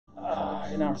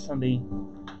in our Sunday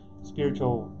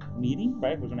spiritual meeting,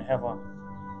 right? We're going to have a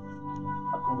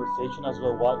conversation as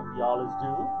well, what we always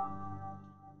do,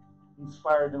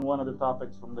 inspired in one of the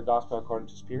topics from the Gospel according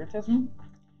to Spiritism.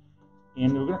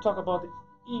 And we're going to talk about the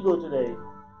ego today,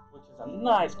 which is a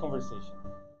nice conversation,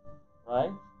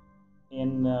 right?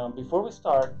 And before we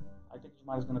start, I think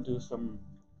Jemima is going to do some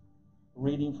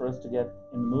reading for us to get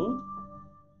in the mood.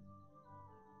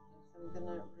 So I'm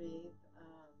gonna read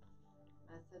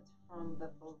a message from the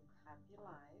book Happy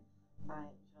Life by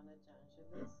Jonah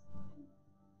Angelis.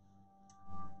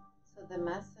 So the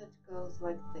message goes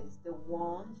like this: the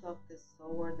wounds of the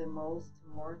soul are the most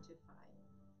mortifying.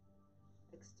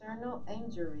 External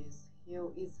injuries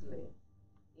heal easily,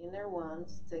 inner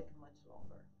ones take much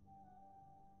longer.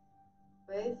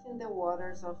 Bathe in the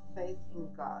waters of faith in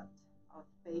God, of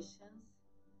patience,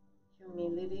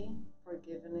 humility,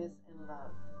 forgiveness, and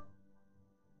love.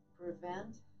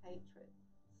 Prevent hatred,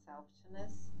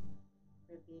 selfishness,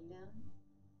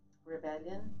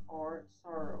 rebellion, or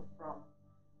sorrow from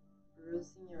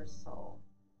bruising your soul.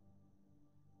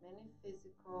 Many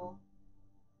physical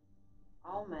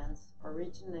ailments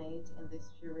originate in the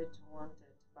spirit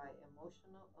wounded by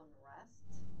emotional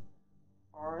unrest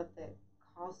or the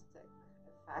caustic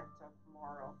effect of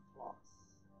moral flaws.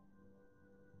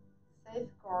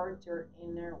 Safeguard your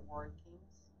inner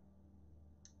workings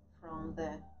from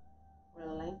the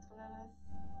relentless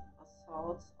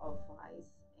assaults of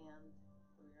vice and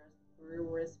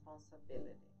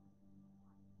irresponsibility.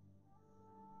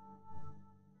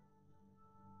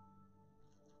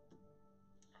 Okay,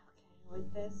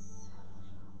 with this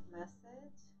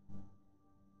message,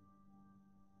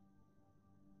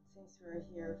 since we're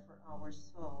here for our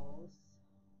souls,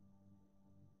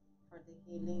 for the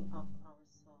healing of our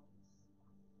souls,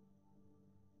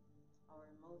 our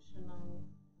emotional,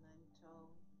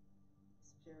 mental,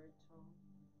 spiritual,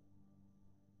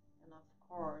 and of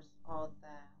course, all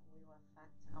that will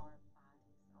affect our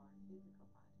bodies, our physical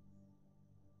bodies.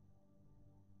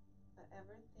 But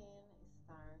everything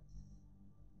starts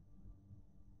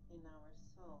in our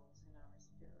souls, in our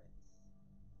spirits.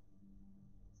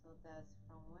 So that's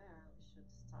from where we should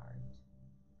start.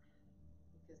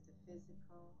 Because the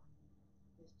physical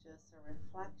is just a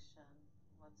reflection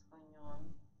of what's going on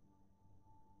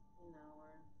in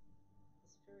our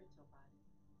spiritual body.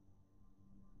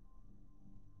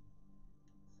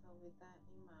 So with that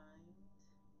in mind,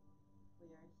 we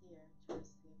are here to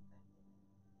receive the healing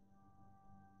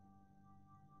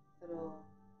through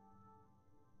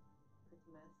good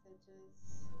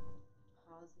messages,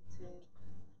 positive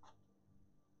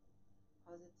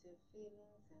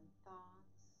feelings and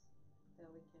thoughts that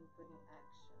we can put in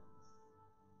actions,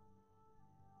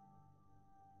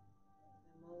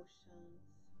 emotions.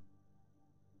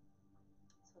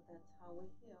 So that's how we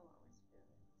heal our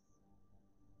spirits.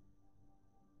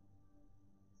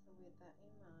 So with that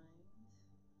in mind,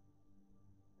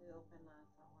 we open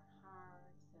up our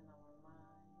hearts and our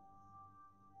minds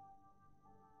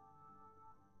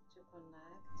to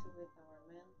connect with our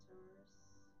mentors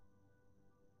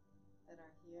that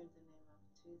are here in the name of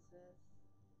Jesus,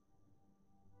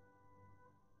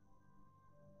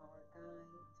 our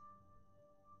guide,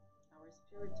 our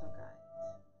spiritual guide,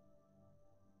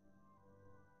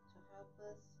 to help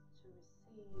us to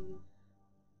receive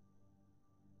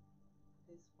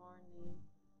this morning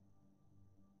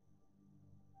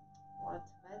what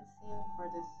medicine for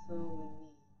the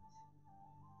soul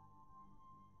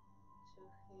we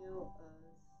need to heal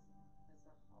us as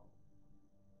a whole.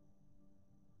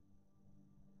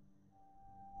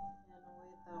 And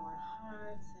with our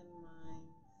hearts and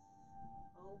minds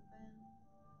open,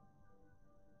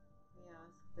 we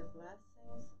ask the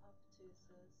blessings of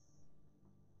Jesus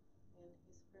and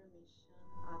His permission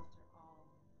after all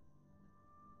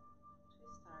to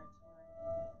start our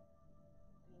meeting.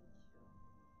 Thank you.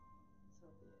 So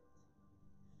be it.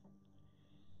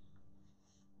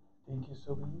 Thank you,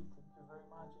 Sobi. Thank you very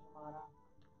much, Jemima,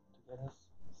 to get us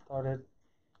started.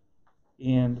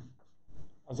 And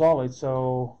as always,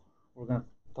 so we're going to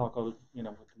talk, with an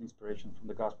inspiration from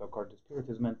the Gospel according to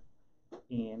Spiritism.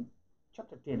 And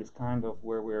chapter 10 is kind of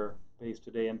where we're based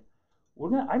today. And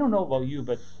I don't know about you,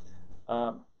 but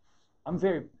I'm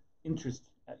very interested.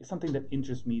 It's something that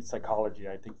interests me, psychology.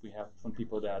 I think we have some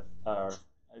people that are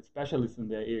specialists in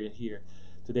the area here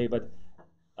today, but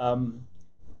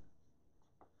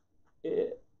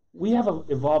we have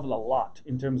evolved a lot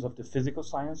in terms of the physical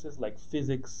sciences, like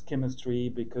physics, chemistry,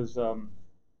 because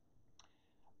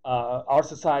our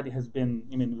society has been,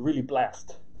 really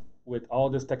blessed with all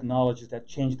these technologies that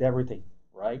changed everything,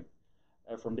 right?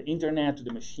 from the internet to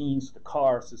the machines, to the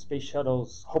cars, to space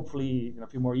shuttles. Hopefully, in a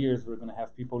few more years, we're going to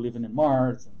have people living in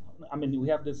Mars. And, I mean, we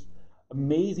have this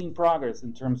amazing progress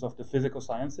in terms of the physical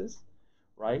sciences,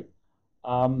 right?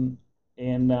 Um,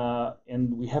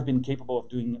 and we have been capable of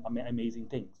doing amazing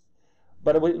things.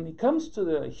 But when it comes to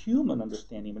the human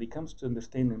understanding, when it comes to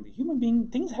understanding the human being,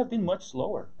 things have been much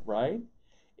slower, right?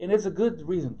 And there's a good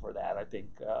reason for that, I think,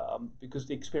 because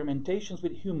the experimentations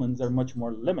with humans are much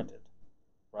more limited,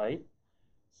 right?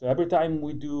 So every time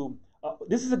we do,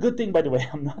 this is a good thing, by the way.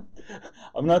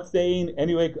 I'm not saying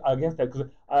anyway against that because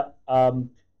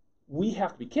we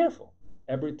have to be careful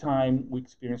every time we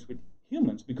experience with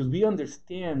humans because we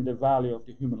understand the value of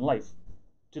the human life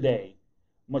today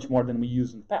much more than we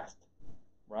used in the past,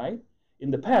 right?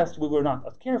 In the past, we were not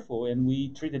as careful and we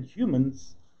treated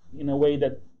humans in a way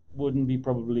that wouldn't be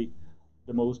probably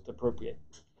the most appropriate.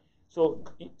 So,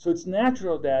 so it's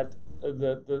natural that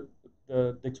the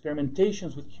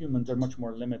experimentations with humans are much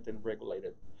more limited and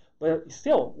regulated. But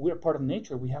still, we're part of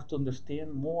nature. We have to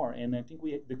understand more, and I think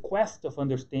the quest of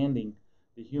understanding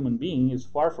the human being is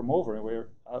far from over.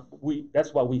 We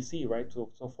that's what we see, right?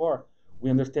 So far, we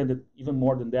understand that even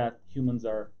more than that, humans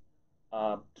are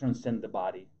transcend the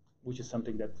body, which is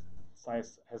something that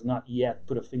science has not yet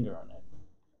put a finger on it.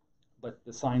 But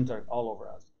the signs are all over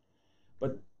us.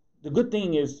 But the good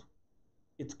thing is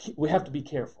we have to be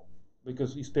careful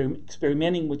because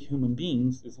experimenting with human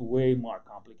beings is way more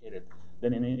complicated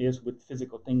than it is with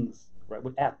physical things, right?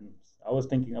 With atoms. I was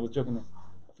joking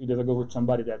a few days ago with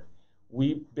somebody that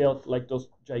we built like those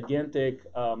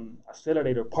gigantic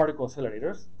particle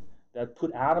accelerators that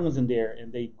put atoms in there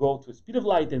and they go to the speed of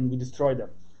light and we destroy them.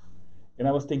 And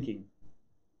I was thinking,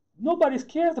 nobody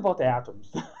cares about the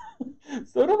atoms.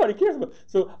 So nobody cares about.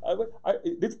 So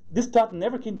this thought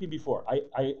never came to me before.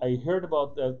 I heard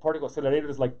about particle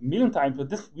accelerators like a million times, but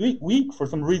this week for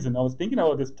some reason I was thinking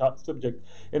about this subject,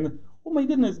 and oh my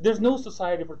goodness, there's no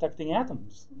society protecting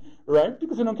atoms, right?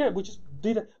 Because we don't care. We just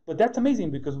did it. But that's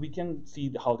amazing because we can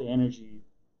see how the energy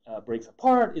breaks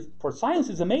apart. For science,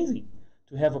 it's amazing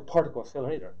to have a particle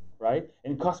accelerator, right?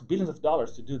 And it costs billions of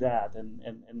dollars to do that, and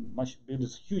build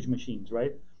these huge machines,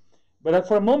 right? But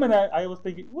for a moment, I was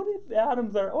thinking, what if the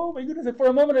atoms are? Oh my goodness! And for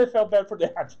a moment, I felt bad for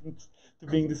the atoms to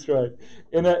being destroyed.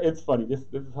 And it's funny. This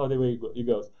is how the way it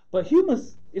goes. But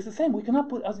humans, it's the same. We cannot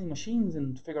put us in machines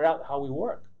and figure out how we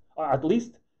work. Or at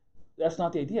least that's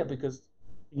not the idea, because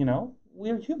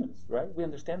we're humans, right? We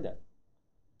understand that.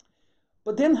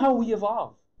 But then how we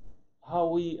evolve, how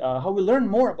we learn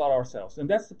more about ourselves, and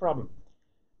that's the problem.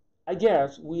 I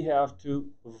guess we have to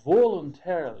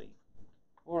voluntarily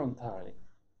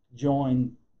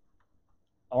join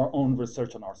our own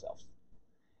research on ourselves.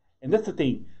 And that's the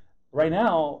thing. Right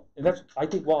now, and that's I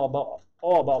think all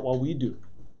about what we do.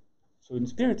 So in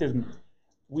Spiritism,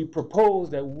 we propose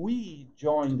that we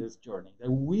join this journey,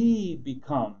 that we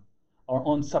become our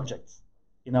own subjects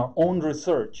in our own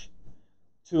research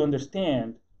to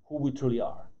understand who we truly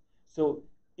are. So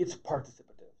it's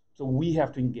participative. So we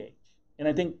have to engage. And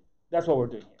I think that's what we're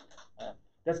doing here.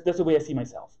 That's the way I see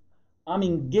myself. I'm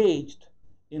engaged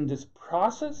in this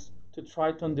process to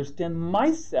try to understand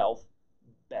myself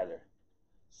better.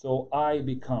 So I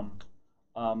become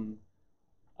um,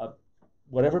 a,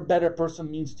 whatever better person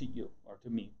means to you or to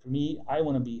me. For me, I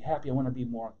want to be happy. I want to be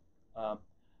more. Uh,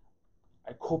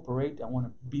 I cooperate. I want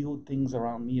to build things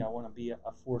around me. I want to be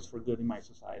a force for good in my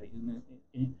society,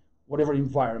 in whatever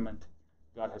environment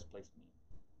God has placed me.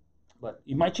 But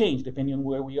it might change depending on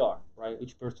where we are, right?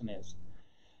 Each person is.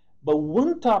 But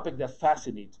one topic that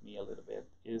fascinates me a little bit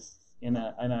is,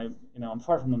 I'm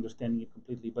far from understanding it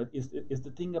completely, but is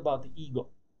the thing about the ego,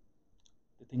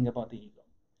 the thing about the ego.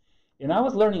 And I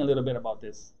was learning a little bit about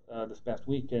this past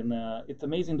week, and it's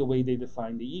amazing the way they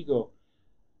define the ego.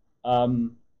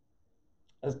 Um,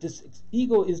 as this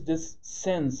ego is this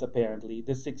sense, apparently,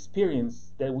 this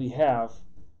experience that we have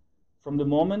from the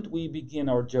moment we begin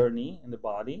our journey in the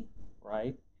body,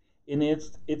 right? And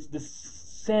it's the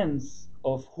sense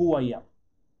of who I am.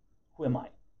 Who am I?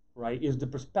 Right? Is the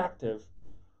perspective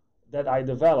that I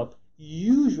develop,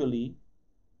 usually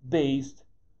based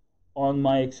on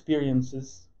my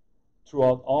experiences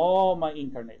throughout all my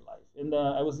incarnate life. And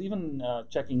I was even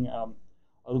checking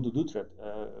Arudo Dutrat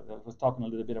was talking a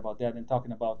little bit about that and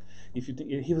talking about if you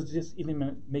think he was just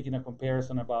even making a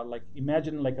comparison about like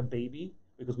imagine like a baby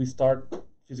because we start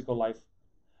physical life.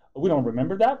 We don't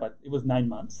remember that, but it was 9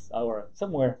 months or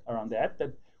somewhere around that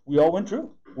we all went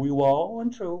through. We all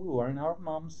went through. We were in our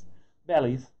mom's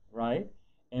bellies, right?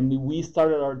 And we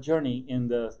started our journey in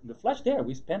the flesh there.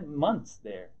 We spent months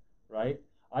there, right?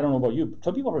 I don't know about you, but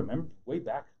some people remember way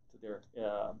back to their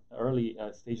early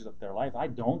stages of their life. I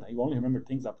don't. I only remember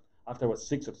things up after I was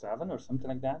 6 or 7 or something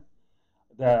like that,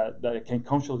 that I can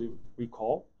consciously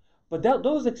recall. But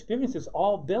those experiences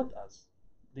all built us.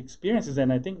 The experiences,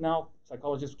 and I think now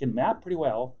psychologists can map pretty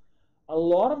well. A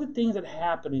lot of the things that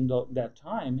happen in that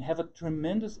time have a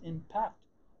tremendous impact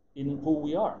in who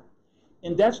we are.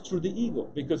 And that's through the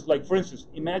ego. Because, like, for instance,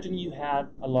 imagine you had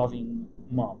a loving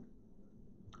mom,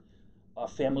 a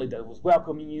family that was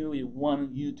welcoming you. It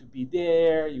wanted you to be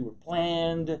there. You were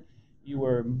planned. You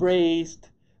were embraced,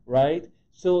 right?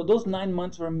 So those 9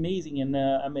 months were amazing, and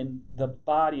I mean, the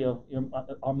body of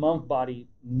our mom's body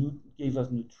gave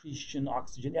us nutrition,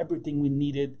 oxygen, everything we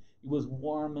needed. It was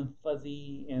warm and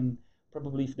fuzzy, and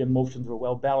probably if the emotions were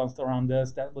well balanced around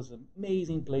us, that was an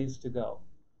amazing place to go,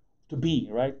 to be,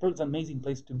 right? It's an amazing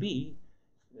place to be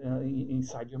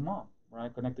inside your mom,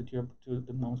 right? Connected to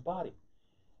the mom's body.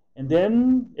 And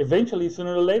then eventually,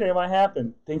 sooner or later, it might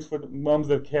happen. Thanks for the moms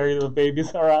that carry the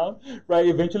babies around, right?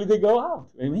 Eventually, they go out.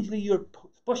 Eventually, you're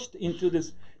pushed into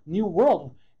this new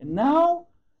world. And now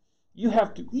you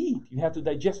have to eat. You have to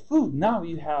digest food. Now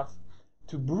you have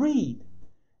to breathe.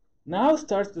 Now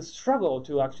starts the struggle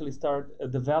to actually start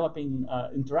developing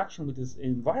interaction with this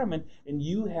environment. And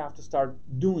you have to start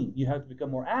doing. You have to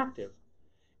become more active.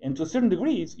 And to a certain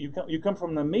degrees, you come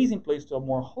from an amazing place to a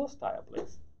more hostile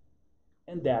place.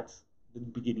 And that's the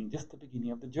beginning, just the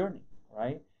beginning of the journey,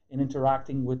 right? And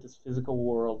interacting with this physical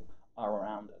world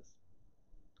around us.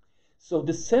 So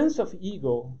the sense of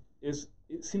ego it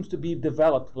seems to be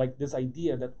developed like this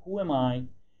idea that who am I?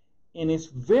 And it's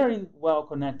very well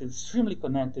connected, extremely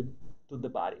connected to the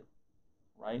body,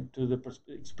 right? To the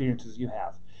experiences you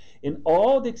have. And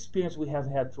all the experience we have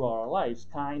had throughout our lives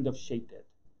kind of shaped it,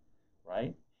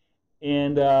 right?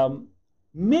 And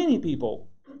many people,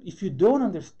 if you don't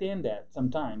understand that,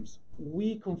 sometimes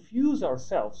we confuse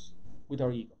ourselves with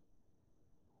our ego.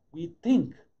 We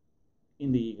think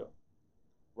in the ego,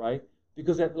 right?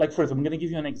 Because, like, first, I'm going to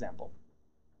give you an example.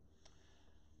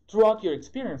 Throughout your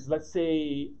experience, let's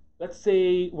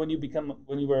say when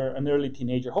you were an early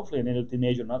teenager, hopefully an early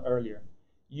teenager, not earlier,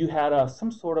 you had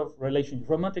some sort of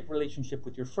romantic relationship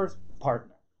with your first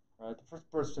partner, right? The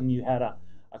first person you had a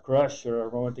crush or a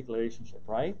romantic relationship,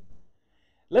 right?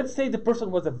 Let's say the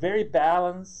person was a very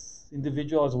balanced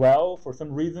individual as well. For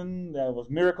some reason, that was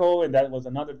miracle, and that was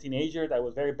another teenager that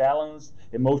was very balanced,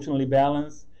 emotionally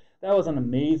balanced. That was an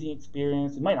amazing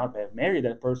experience. You might not have married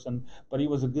that person, but it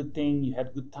was a good thing. You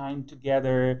had good time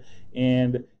together,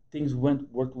 and things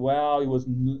worked well. It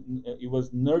was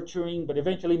nurturing, but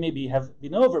eventually maybe have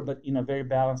been over, but in a very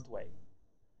balanced way.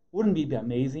 Wouldn't it be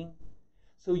amazing?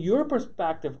 So your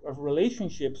perspective of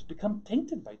relationships become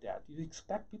tainted by that. You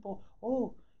expect people,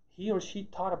 oh, he or she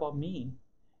thought about me.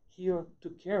 He or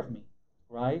took care of me,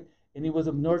 right? And it was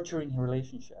a nurturing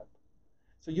relationship.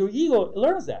 So your ego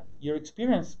learns that. Your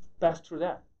experience passed through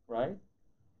that, right?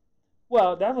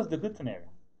 Well, that was the good scenario.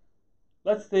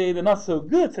 Let's say the not so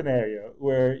good scenario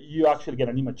where you actually get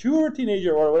an immature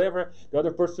teenager or whatever, the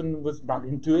other person was not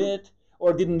into it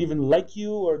or didn't even like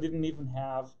you or didn't even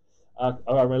have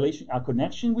a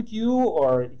connection with you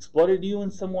or exploited you in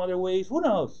some other ways. Who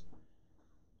knows?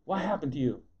 What happened to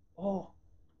you? Oh,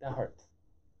 that hurts.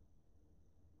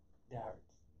 That hurts.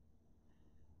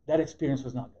 That experience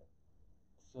was not good.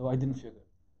 So I didn't feel good.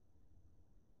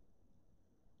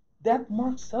 That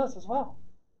marks us as well,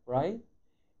 right?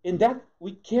 And that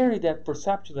we carry that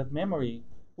perception, that memory,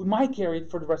 we might carry it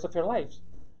for the rest of our lives.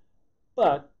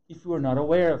 But if we're not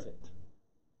aware of it,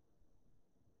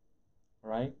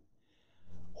 right?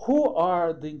 Who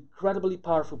are the incredibly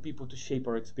powerful people to shape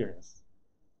our experience?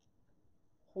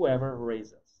 Whoever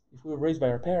raised us. If we were raised by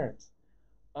our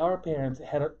parents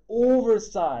had an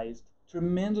oversized,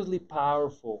 tremendously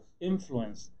powerful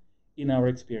influence in our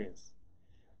experience.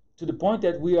 To the point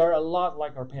that we are a lot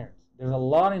like our parents. There's a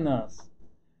lot in us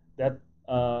that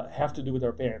have to do with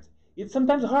our parents. It's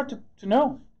sometimes hard to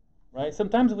know, right?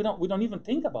 Sometimes we don't even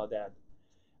think about that.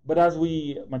 But as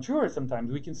we mature,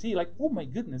 sometimes we can see like, oh my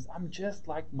goodness, I'm just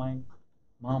like my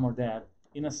mom or dad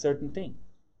in a certain thing,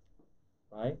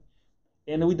 right?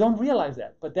 And we don't realize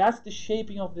that. But that's the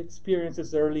shaping of the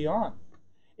experiences early on.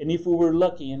 And if we were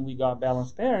lucky and we got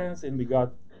balanced parents and we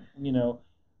got, you know,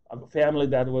 a family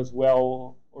that was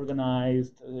well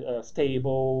organized,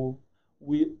 stable,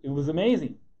 it was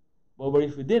amazing. But what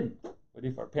if we didn't? What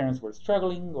if our parents were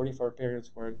struggling? Or if our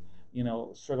parents were,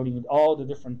 struggling with all the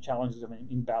different challenges of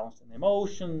imbalance in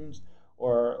emotions,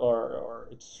 or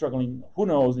it's struggling, who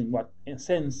knows in what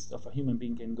sense of a human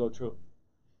being can go through.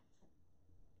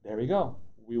 There we go.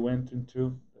 We went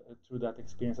through that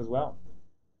experience as well.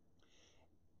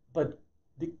 But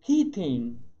the key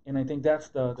thing And I think that's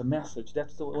the message.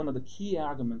 That's one of the key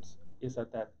arguments, is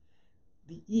that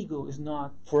the ego is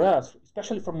not, for us,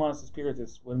 especially from us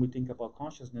spiritists, when we think about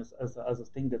consciousness as a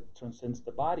thing that transcends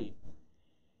the body,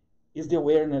 is the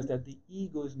awareness that the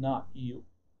ego is not you.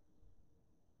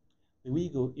 The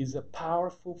ego is a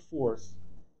powerful force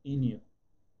in you.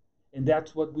 And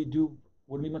that's what we do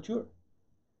when we mature.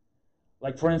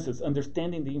 Like, for instance,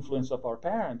 understanding the influence of our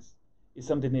parents is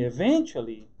something that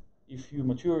eventually, if you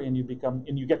mature and you become,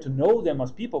 and you get to know them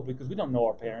as people, because we don't know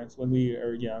our parents when we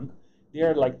are young, they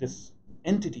are like this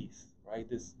entities, right?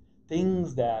 These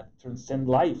things that transcend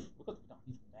life, because we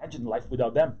don't imagine life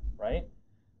without them, right?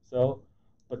 So,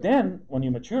 but then when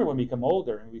you mature, when we become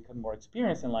older and we become more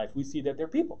experienced in life, we see that they're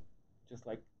people, just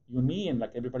like you and me and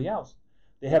like everybody else.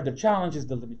 They have their challenges,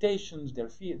 their limitations, their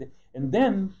fear, and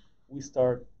then we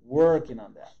start working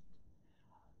on that.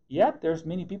 Yet there's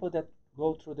many people that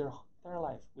go through their entire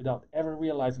life without ever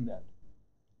realizing that,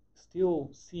 still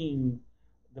seeing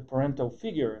the parental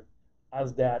figure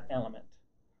as that element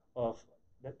of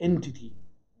that entity,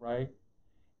 right?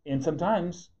 And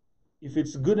sometimes, if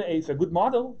it's a good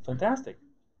model, fantastic.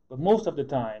 But most of the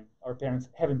time, our parents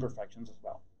have imperfections as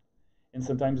well, and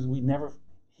sometimes we never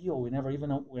heal. We're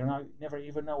not never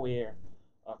even aware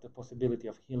of the possibility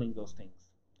of healing those things.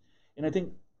 And I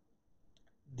think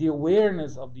the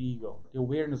awareness of the ego, the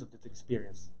awareness of this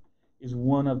experience, is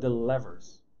one of the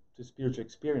levers to spiritual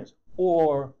experience,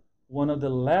 or one of the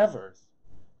levers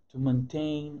to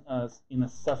maintain us in a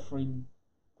suffering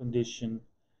condition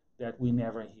that we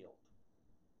never healed.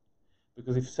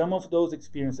 Because if some of those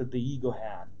experiences that the ego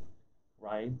had,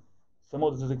 right, some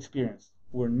of those experiences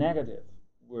were negative,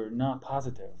 were not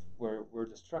positive, were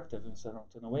destructive in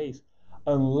certain ways,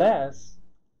 unless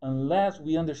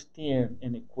we understand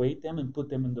and equate them and put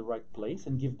them in the right place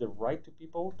and give the right to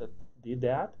people that did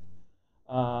that,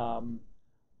 um,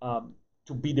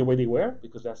 to be the way they were,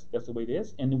 because that's the way it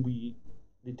is, and we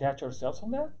detach ourselves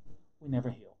from that, we never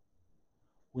heal.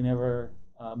 We never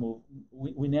move.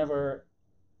 We never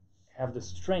have the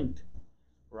strength,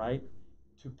 right,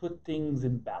 to put things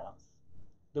in balance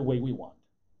the way we want,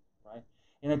 right?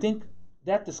 And I think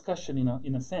that discussion,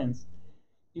 in a sense,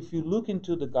 if you look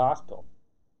into the gospel,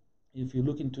 if you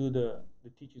look into the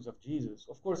teachings of Jesus,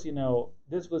 of course,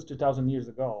 this was 2,000 years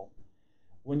ago.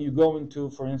 When you go into,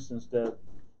 for instance, the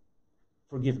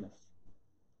forgiveness,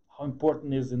 how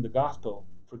important is in the gospel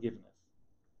forgiveness,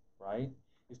 right?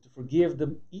 Is to forgive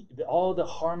all the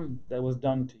harm that was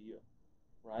done to you,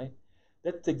 right?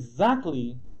 That's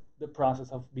exactly the process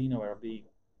of being aware of the ego.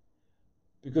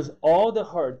 Because all the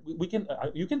hurt, we can,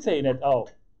 you can say that, oh,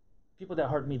 people that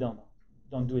hurt me don't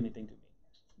do anything to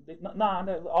me.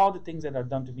 No, all the things that are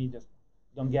done to me just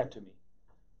don't get to me.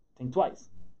 Think twice.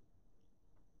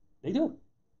 They do.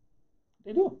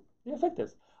 They do. They affect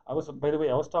us. By the way,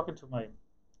 I was talking to my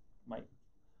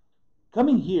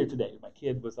coming here today. My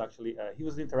kid was actually, he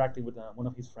was interacting with one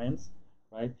of his friends,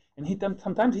 right? And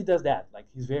sometimes he does that. Like,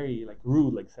 he's very like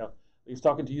rude, like, so he's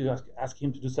talking to you, ask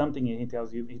him to do something, and he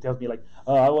tells me like,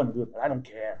 oh, I want to do it, but I don't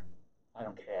care. I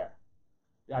don't care.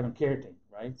 I don't care thing,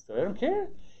 right? So I don't care.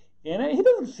 And he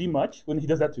doesn't see much when he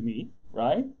does that to me,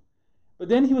 right? But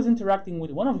then he was interacting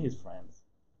with one of his friends,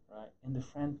 right? And the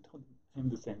friend told him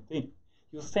the same thing.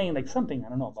 He was saying like something, I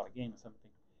don't know, about a game or something.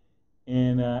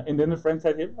 And then the friend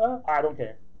said to him, I don't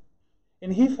care.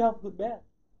 And he felt good bad.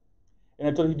 And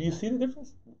I told him, do you see the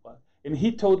difference? And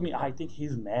he told me, I think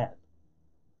he's mad.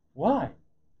 Why?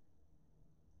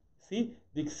 See,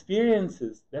 the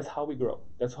experiences, that's how we grow.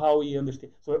 That's how we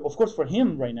understand. So, of course, for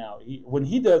him right now, when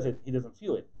he does it, he doesn't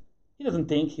feel it. He doesn't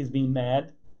think he's being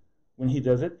mad when he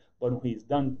does it, but when it's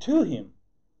done to him.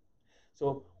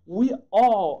 So we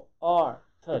all are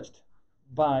touched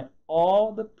by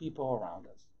all the people around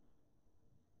us.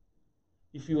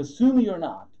 If you assume you're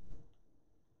not,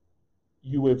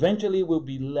 you eventually will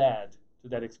be led to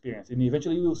that experience. And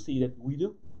eventually you will see that we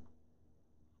do.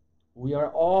 We are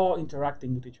all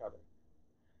interacting with each other,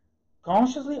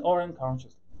 consciously or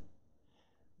unconsciously.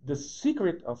 The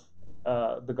secret of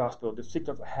the gospel, the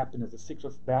secret of happiness, the secret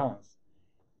of balance,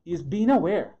 is being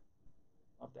aware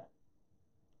of that.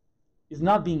 Is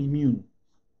not being immune.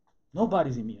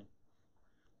 Nobody's immune.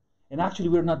 And actually,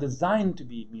 we're not designed to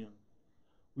be immune.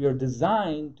 We are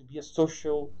designed to be a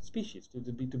social species,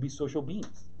 to be social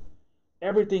beings.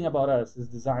 Everything about us is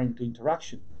designed to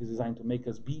interaction, is designed to make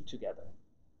us be together.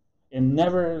 And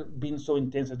never been so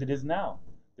intense as it is now.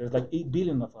 There's like 8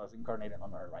 billion of us incarnated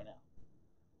on Earth right now.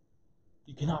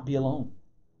 You cannot be alone,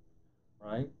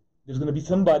 right? There's going to be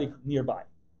somebody nearby,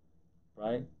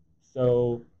 right?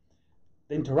 So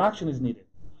the interaction is needed.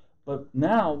 But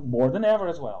now, more than ever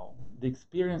as well, the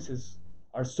experiences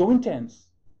are so intense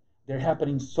They're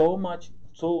happening so much,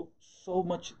 so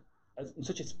much, in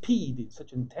such a speed,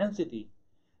 such intensity,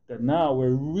 that now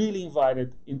we're really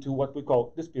invited into what we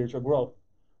call the spiritual growth,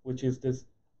 which is this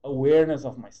awareness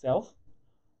of myself,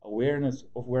 awareness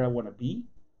of where I want to be,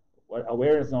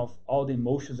 awareness of all the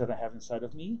emotions that I have inside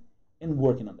of me, and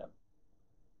working on them.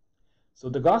 So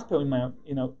the gospel, in my,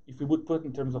 if we would put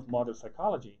in terms of modern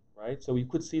psychology, right? So we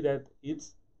could see that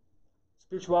it's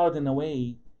spirituality in a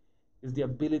way is the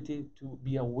ability to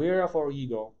be aware of our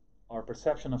ego, our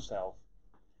perception of self,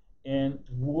 and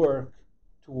work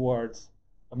towards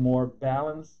a more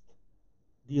balanced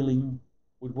dealing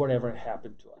with whatever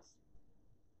happened to us,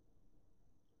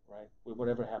 right? With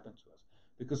whatever happened to us.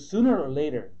 Because sooner or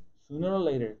later,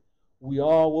 we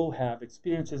all will have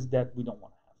experiences that we don't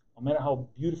want to have. No matter how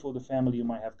beautiful the family you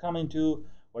might have come into,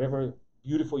 whatever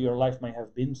beautiful your life might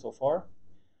have been so far,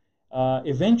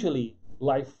 eventually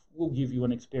life will give you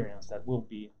an experience that will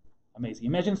be amazing.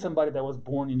 Imagine somebody that was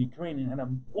born in Ukraine and had a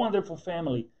wonderful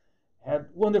family, had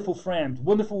wonderful friends,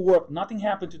 wonderful work. Nothing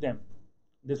happened to them.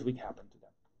 This week happened to them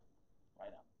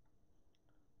right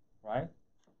now, right?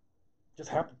 Just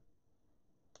happened.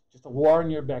 Just a war in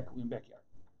your backyard,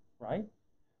 right?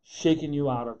 Shaking you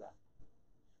out of that.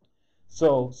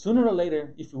 So sooner or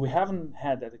later, if we haven't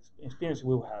had that experience,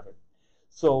 we will have it.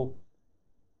 So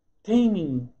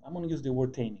taming, I'm going to use the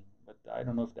word taming, but I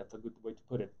don't know if that's a good way to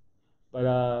put it. But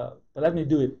let me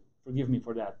do it. Forgive me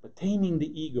for that. But taming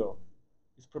the ego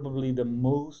is probably the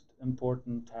most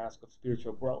important task of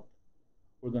spiritual growth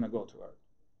we're going to go through.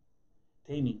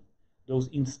 Taming those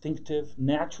instinctive,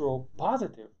 natural,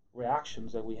 positive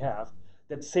reactions that we have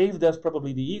that saved us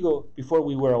probably the ego before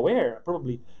we were aware.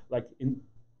 Probably like in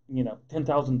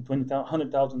 10,000, 20,000,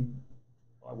 100,000.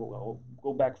 We'll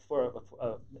go back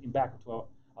back to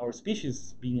our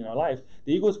species being in our life.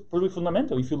 The ego is pretty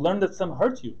fundamental. If you learn that some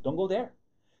hurts you, don't go there.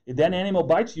 If that animal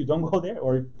bites you, don't go there.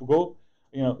 Or go,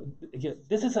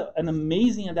 this is an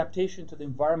amazing adaptation to the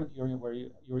environment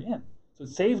you're in. So it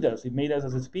saved us. It made us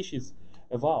as a species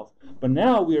evolve. But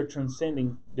now we are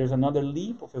transcending. There's another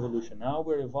leap of evolution. Now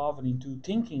we're evolving into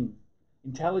thinking,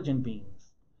 intelligent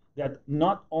beings that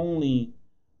not only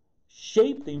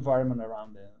shape the environment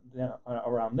around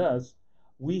us,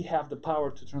 we have the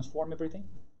power to transform everything.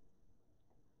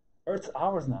 Earth's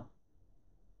ours now,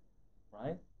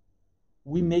 right?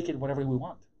 We make it whatever we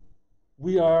want.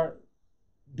 We are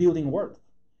building worth,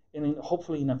 and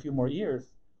hopefully in a few more years,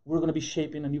 we're going to be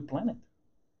shaping a new planet.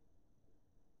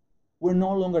 We're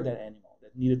no longer that animal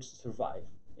that needed to survive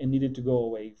and needed to go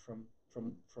away from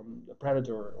the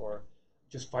predator or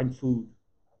just find food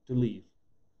to live,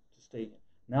 to stay.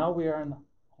 Now we are in a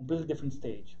completely different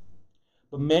stage.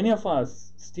 But many of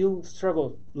us still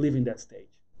struggle living that stage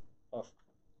of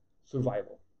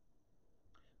survival.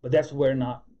 But that's where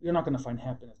you're not going to find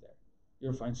happiness there.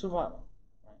 You'll find survival.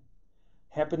 Right?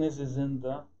 Happiness is in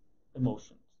the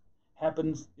emotions.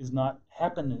 Happiness is not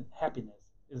in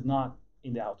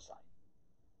the outside.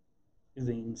 Is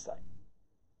the inside.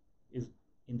 Is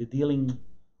in the dealing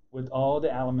with all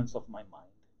the elements of my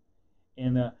mind.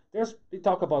 And they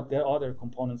talk about the other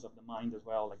components of the mind as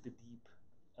well, like the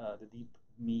deep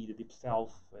me, the deep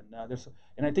self, and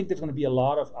I think there's going to be a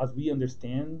lot of, as we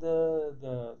understand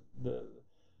the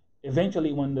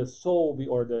eventually when the soul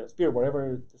or the spirit,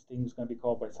 whatever this thing is going to be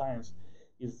called by science,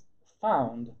 is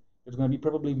found, there's going to be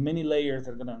probably many layers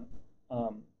that are going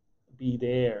to be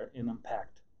there and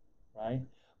unpacked, right?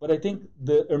 But I think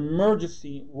the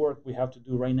emergency work we have to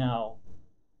do right now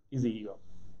is the ego.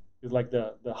 It's like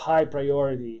the high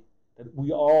priority that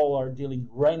we all are dealing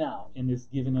right now, and is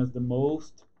giving us the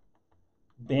most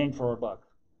bang for our buck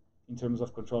in terms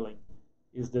of controlling.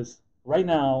 Is this right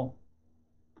now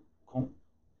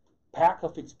pack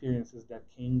of experiences that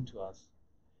came to us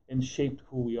and shaped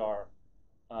who we are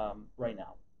right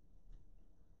now.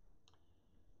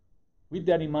 With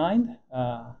that in mind,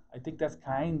 I think that's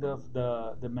kind of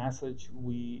the message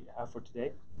we have for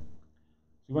today.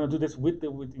 So you want to do this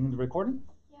in the recording?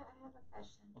 Yeah, I have a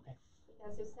question. Okay.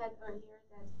 Because you said earlier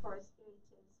that for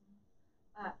Spiritism,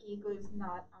 ego is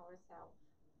not ourself.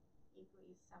 Ego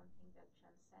is something that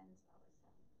transcends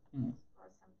ourselves, Mm-hmm. or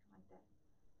something like that.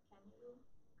 Can you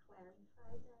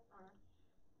clarify that, or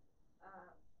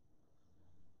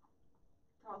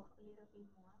talk a little bit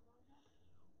more about that?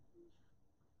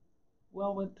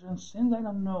 Well, with transcend, I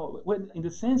don't know. Well, in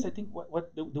the sense, I think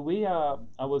what the way I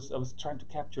was trying to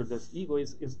capture this ego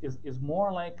is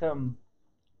more like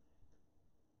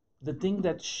the thing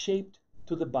that shaped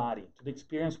to the body, to the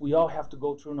experience we all have to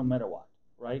go through no matter what,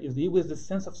 right? Is the ego is the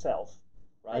sense of self,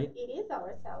 right? But it is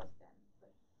ourself then,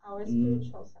 our Mm,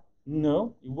 spiritual self.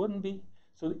 no, it wouldn't be.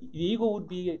 So the ego would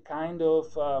be a kind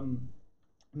of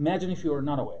Imagine if you are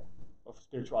not aware of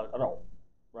spirituality at all,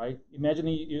 right? Imagine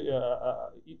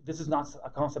this is not a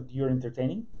concept you're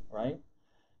entertaining, right?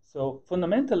 So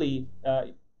fundamentally,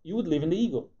 you would live in the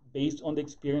ego based on the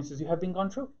experiences you have been gone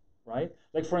through, right?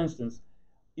 Like for instance,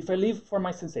 if I live for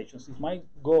my sensations, if my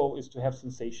goal is to have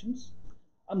sensations,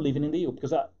 I'm living in the ego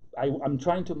because I'm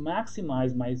trying to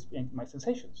maximize my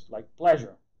sensations, like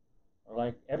pleasure, or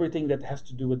like everything that has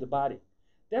to do with the body.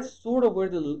 That's sort of where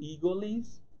the ego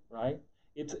lives, right?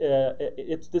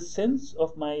 It's the sense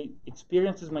of my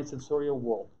experiences, my sensorial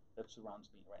world that surrounds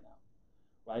me right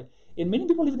now, right? And many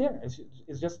people live there.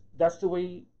 It's just that's the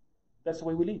way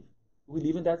we live. We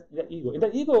live in that ego. And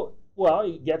that ego, well,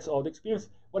 it gets all the experience.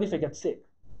 What if I get sick?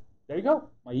 There you go.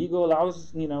 My ego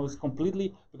allows, is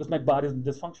completely because my body is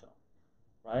dysfunctional,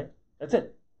 right? That's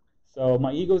it. So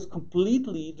my ego is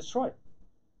completely destroyed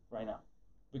right now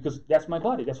because that's my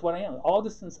body. That's what I am. All the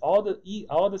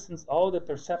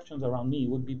perceptions around me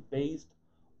would be based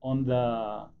on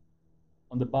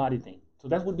the body thing. So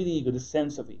that would be the ego, the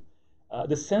sense of it,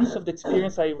 the sense of the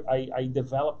experience I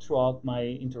developed throughout my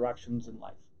interactions in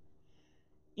life.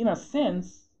 In a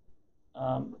sense,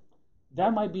 um,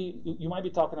 that might be you might be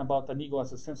talking about an ego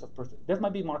as a sense of person. That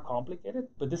might be more complicated,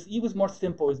 but this ego is more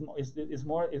simple. Is this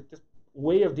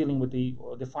way of dealing with the ego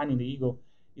or defining the ego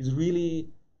is really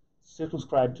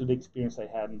circumscribed to the experience I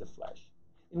had in the flesh,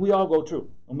 and we all go through,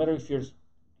 no matter if you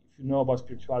know about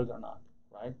spirituality or not,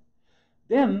 right?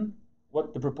 Then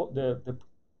what the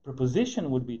proposition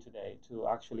would be today to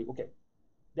actually okay,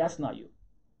 that's not you,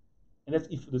 and that's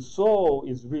if the soul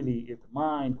is really if the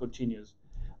mind continues,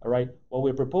 all right. What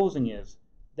we're proposing is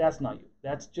that's not you.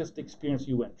 That's just the experience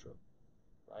you went through,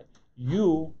 right?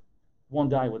 You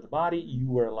won't die with the body. You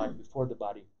were alive before the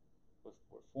body was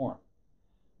formed.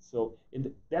 So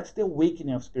that's the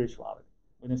awakening of spirituality,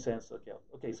 in a sense.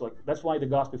 Okay. So like, that's why the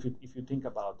gospel, if you think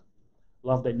about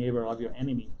love thy neighbor, love your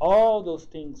enemy, all those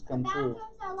things come true. The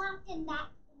bathrooms are locked in that.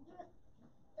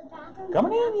 The bathrooms.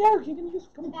 Coming in, yeah, you can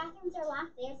just come. The bathrooms are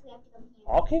locked there, so we have to come here.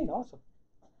 Okay, awesome.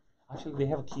 Actually, they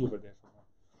have a key over there somewhere,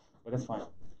 but that's fine.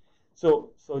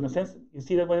 So in a sense, you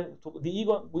see that when the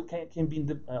ego can be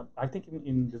in I think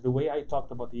in the way I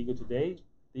talked about the ego today,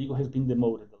 the ego has been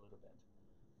demoted a little bit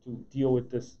to deal with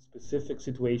this specific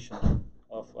situation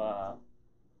of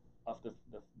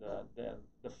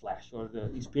the flesh or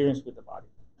the experience with the body,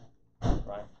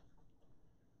 right?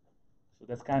 So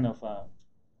that's kind of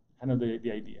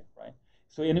the idea, right?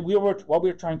 So and what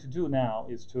we're trying to do now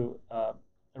is to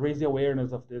raise the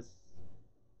awareness of this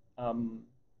um,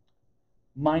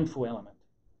 mindful element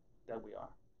that we are,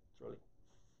 truly,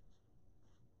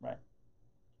 right?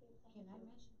 Can I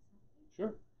mention something?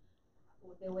 Sure.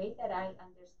 The way that I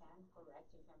understand,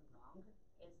 correct if I'm wrong,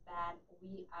 is that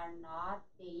we are not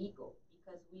the ego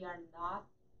because we are not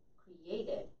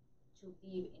created to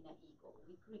live in an ego.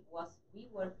 We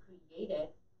were created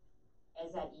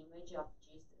as an image of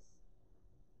Jesus,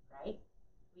 right?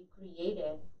 We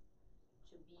created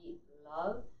to be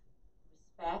love,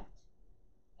 respect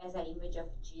as an image of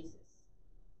Jesus,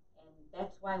 and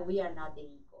that's why we are not the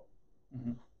ego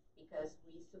Mm-hmm. because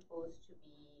we're supposed to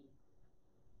be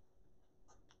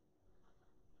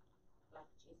like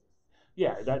Jesus.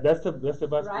 Yeah, that's the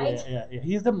best. Right? Yeah.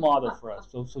 He's the model for us.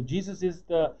 So Jesus is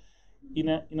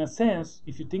in a sense,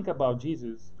 if you think about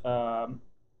Jesus, the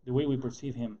way we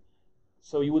perceive him,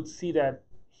 so you would see that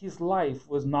his life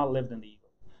was not lived in the ego.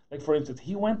 Like for instance,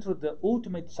 he went through the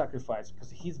ultimate sacrifice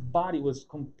because his body was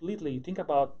completely. Think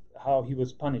about how he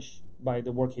was punished by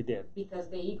the work he did. Because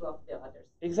the ego of the others.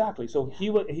 Exactly. So Yeah. he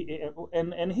was,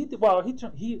 and he well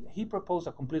he proposed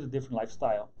a completely different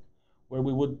lifestyle, where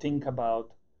we would think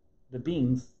about the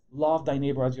beings, love thy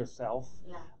neighbor as yourself,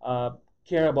 Yeah.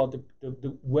 care about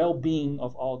the well-being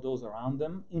of all those around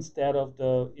them, instead of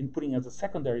in putting as a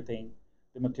secondary thing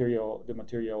the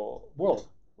material world,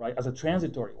 right, as a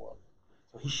transitory world.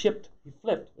 So he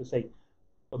flipped to say,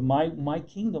 but my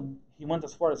kingdom. He went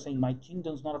as far as saying, my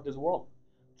kingdom's not of this world.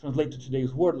 Translate to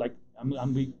today's word, like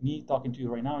I'm me talking to you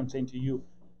right now and saying to you,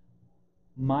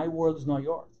 my world is not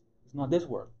yours. It's not this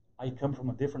world. I come from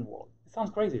a different world. It sounds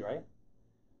crazy, right?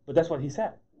 But that's what he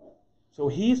said. So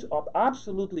he's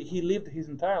absolutely, he lived his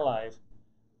entire life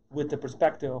with the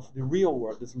perspective of the real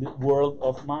world, this world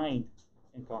of mind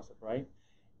and concept, right?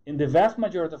 In the vast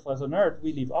majority of us on earth,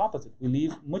 we live opposite. We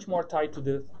live much more tied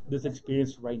to this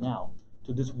experience right now,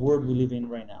 to this world we live in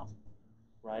right now,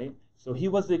 right? So he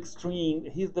was the extreme,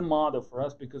 he's the model for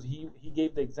us because he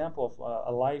gave the example of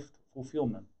a life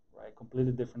fulfillment, right?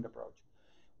 Completely different approach.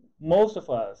 Most of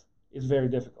us is very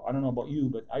difficult. I don't know about you,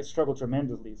 but I struggle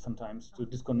tremendously sometimes to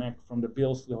disconnect from the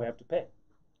bills that we have to pay,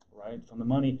 right? From the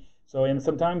money. So, and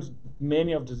sometimes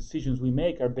many of the decisions we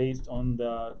make are based on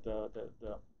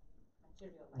the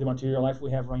material life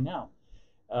we have right now.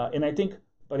 And I think,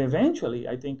 but eventually,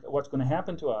 I think what's going to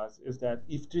happen to us is that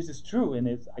if this is true, and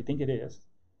I think it is,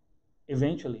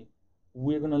 eventually,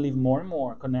 we're going to live more and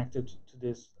more connected to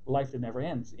this life that never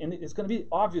ends. And it's going to be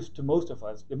obvious to most of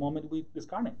us the moment we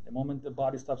discarnate, the moment the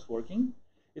body stops working.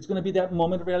 It's going to be that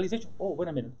moment of realization. Oh, wait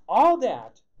a minute. All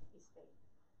that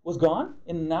was gone,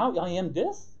 and now I am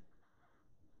this?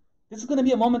 This is going to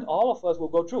be a moment all of us will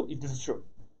go through, if this is true,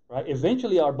 right?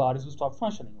 Eventually, our bodies will stop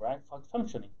functioning, right?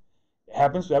 Functioning. It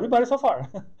happens to everybody so far.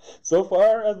 So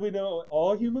far as we know,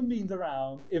 all human beings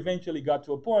around eventually got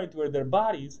to a point where their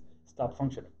bodies stop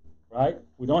functioning, right?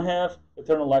 We don't have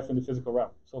eternal life in the physical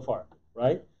realm so far,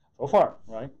 right? So far,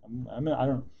 right? I mean, I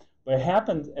don't know. But it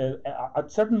happens at a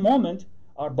certain moment,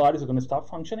 our bodies are going to stop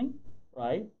functioning,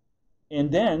 right? And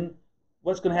then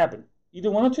what's going to happen? Either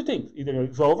one or two things. Either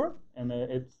it's over and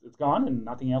it's gone and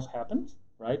nothing else happens,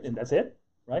 right? And that's it,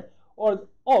 right? Or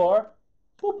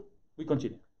boop, we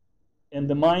continue. And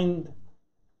the mind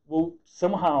will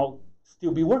somehow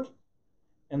still be working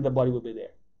and the body will be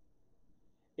there.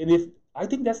 And if I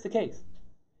think that's the case,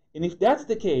 and if that's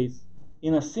the case,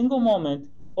 in a single moment,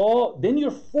 then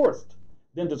you're forced.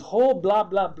 Then this whole blah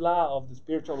blah blah of the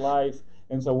spiritual life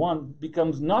and so on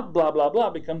becomes not blah blah blah,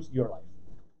 becomes your life.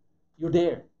 You're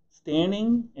there,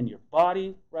 standing in your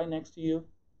body right next to you,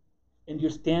 and you're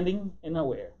standing and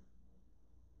aware.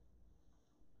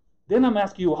 Then I'm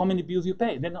asking you how many bills you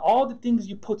pay. Then all the things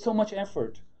you put so much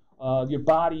effort, your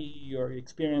body, your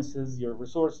experiences, your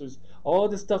resources, all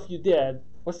the stuff you did,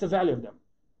 what's the value of them?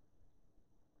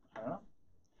 I don't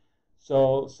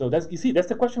know. So that's, you see, that's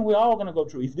the question we're all going to go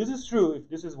through. If this is true, if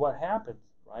this is what happens,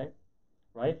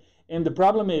 right? And the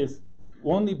problem is,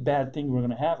 only bad thing we're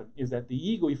going to have is that the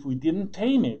ego, if we didn't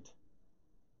tame it,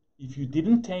 if you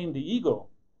didn't tame the ego,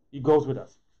 it goes with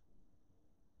us.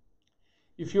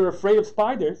 If you're afraid of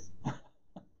spiders,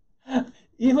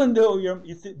 even though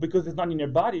because it's not in your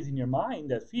body, it's in your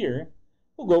mind, that fear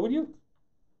will go with you,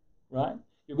 right?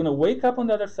 You're going to wake up on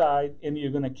the other side, and you're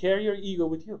going to carry your ego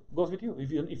with you. It goes with you.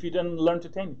 If you didn't learn to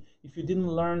tame it, if you didn't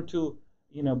learn to,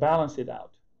 balance it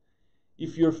out.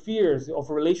 If your fears of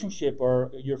a relationship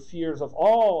or your fears of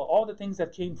all the things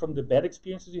that came from the bad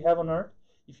experiences you have on earth,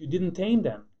 if you didn't tame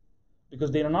them, because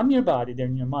they're not in your body, they're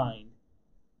in your mind,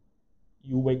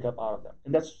 you wake up out of them.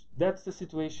 And that's the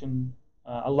situation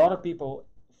a lot of people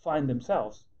find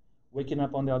themselves waking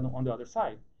up on the other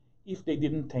side if they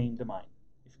didn't tame the mind,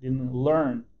 if they didn't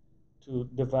learn to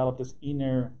develop this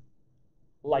inner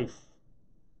life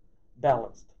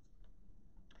balanced.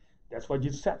 That's what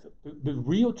Jesus said. The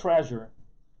real treasure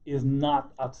is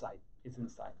not outside, it's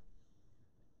inside.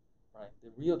 Right?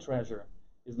 The real treasure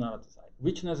is not outside.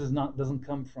 Richness doesn't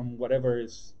come from whatever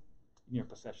is in your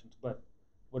possessions, but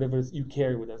whatever you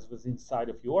carry with us was inside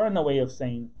of you, or in a way of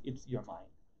saying it's your mind.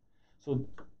 So,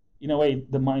 in a way,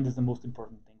 the mind is the most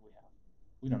important thing we have.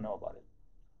 We don't know about it.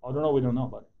 I don't know. We don't know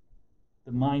about it.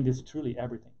 The mind is truly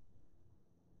everything.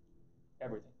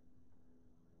 Everything.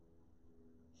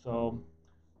 So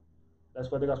that's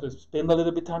why the gospel is spend a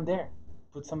little bit of time there,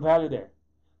 put some value there.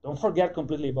 Don't forget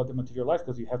completely about the material life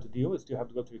because you have to deal with, still have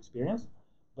to go through experience.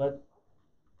 But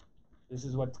this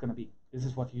is what it's going to be. This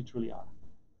is what you truly are,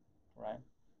 right?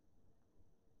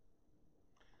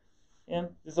 And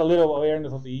there's a little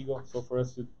awareness of the ego, so for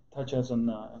us to touch us on.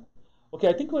 Okay,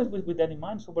 I think with that in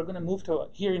mind, so we're going to move to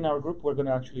here in our group. We're going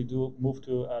to actually move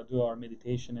to do our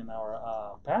meditation and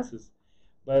our passes.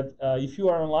 But if you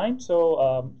are online,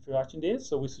 so if you're watching this,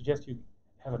 so we suggest you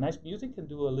have a nice music and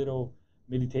do a little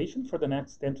meditation for the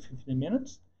next 10 to 15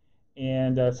 minutes.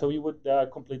 And so you would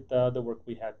complete the work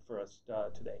we had for us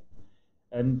today.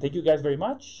 And thank you guys very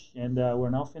much. And we're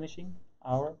now finishing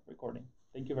our recording.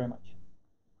 Thank you very much.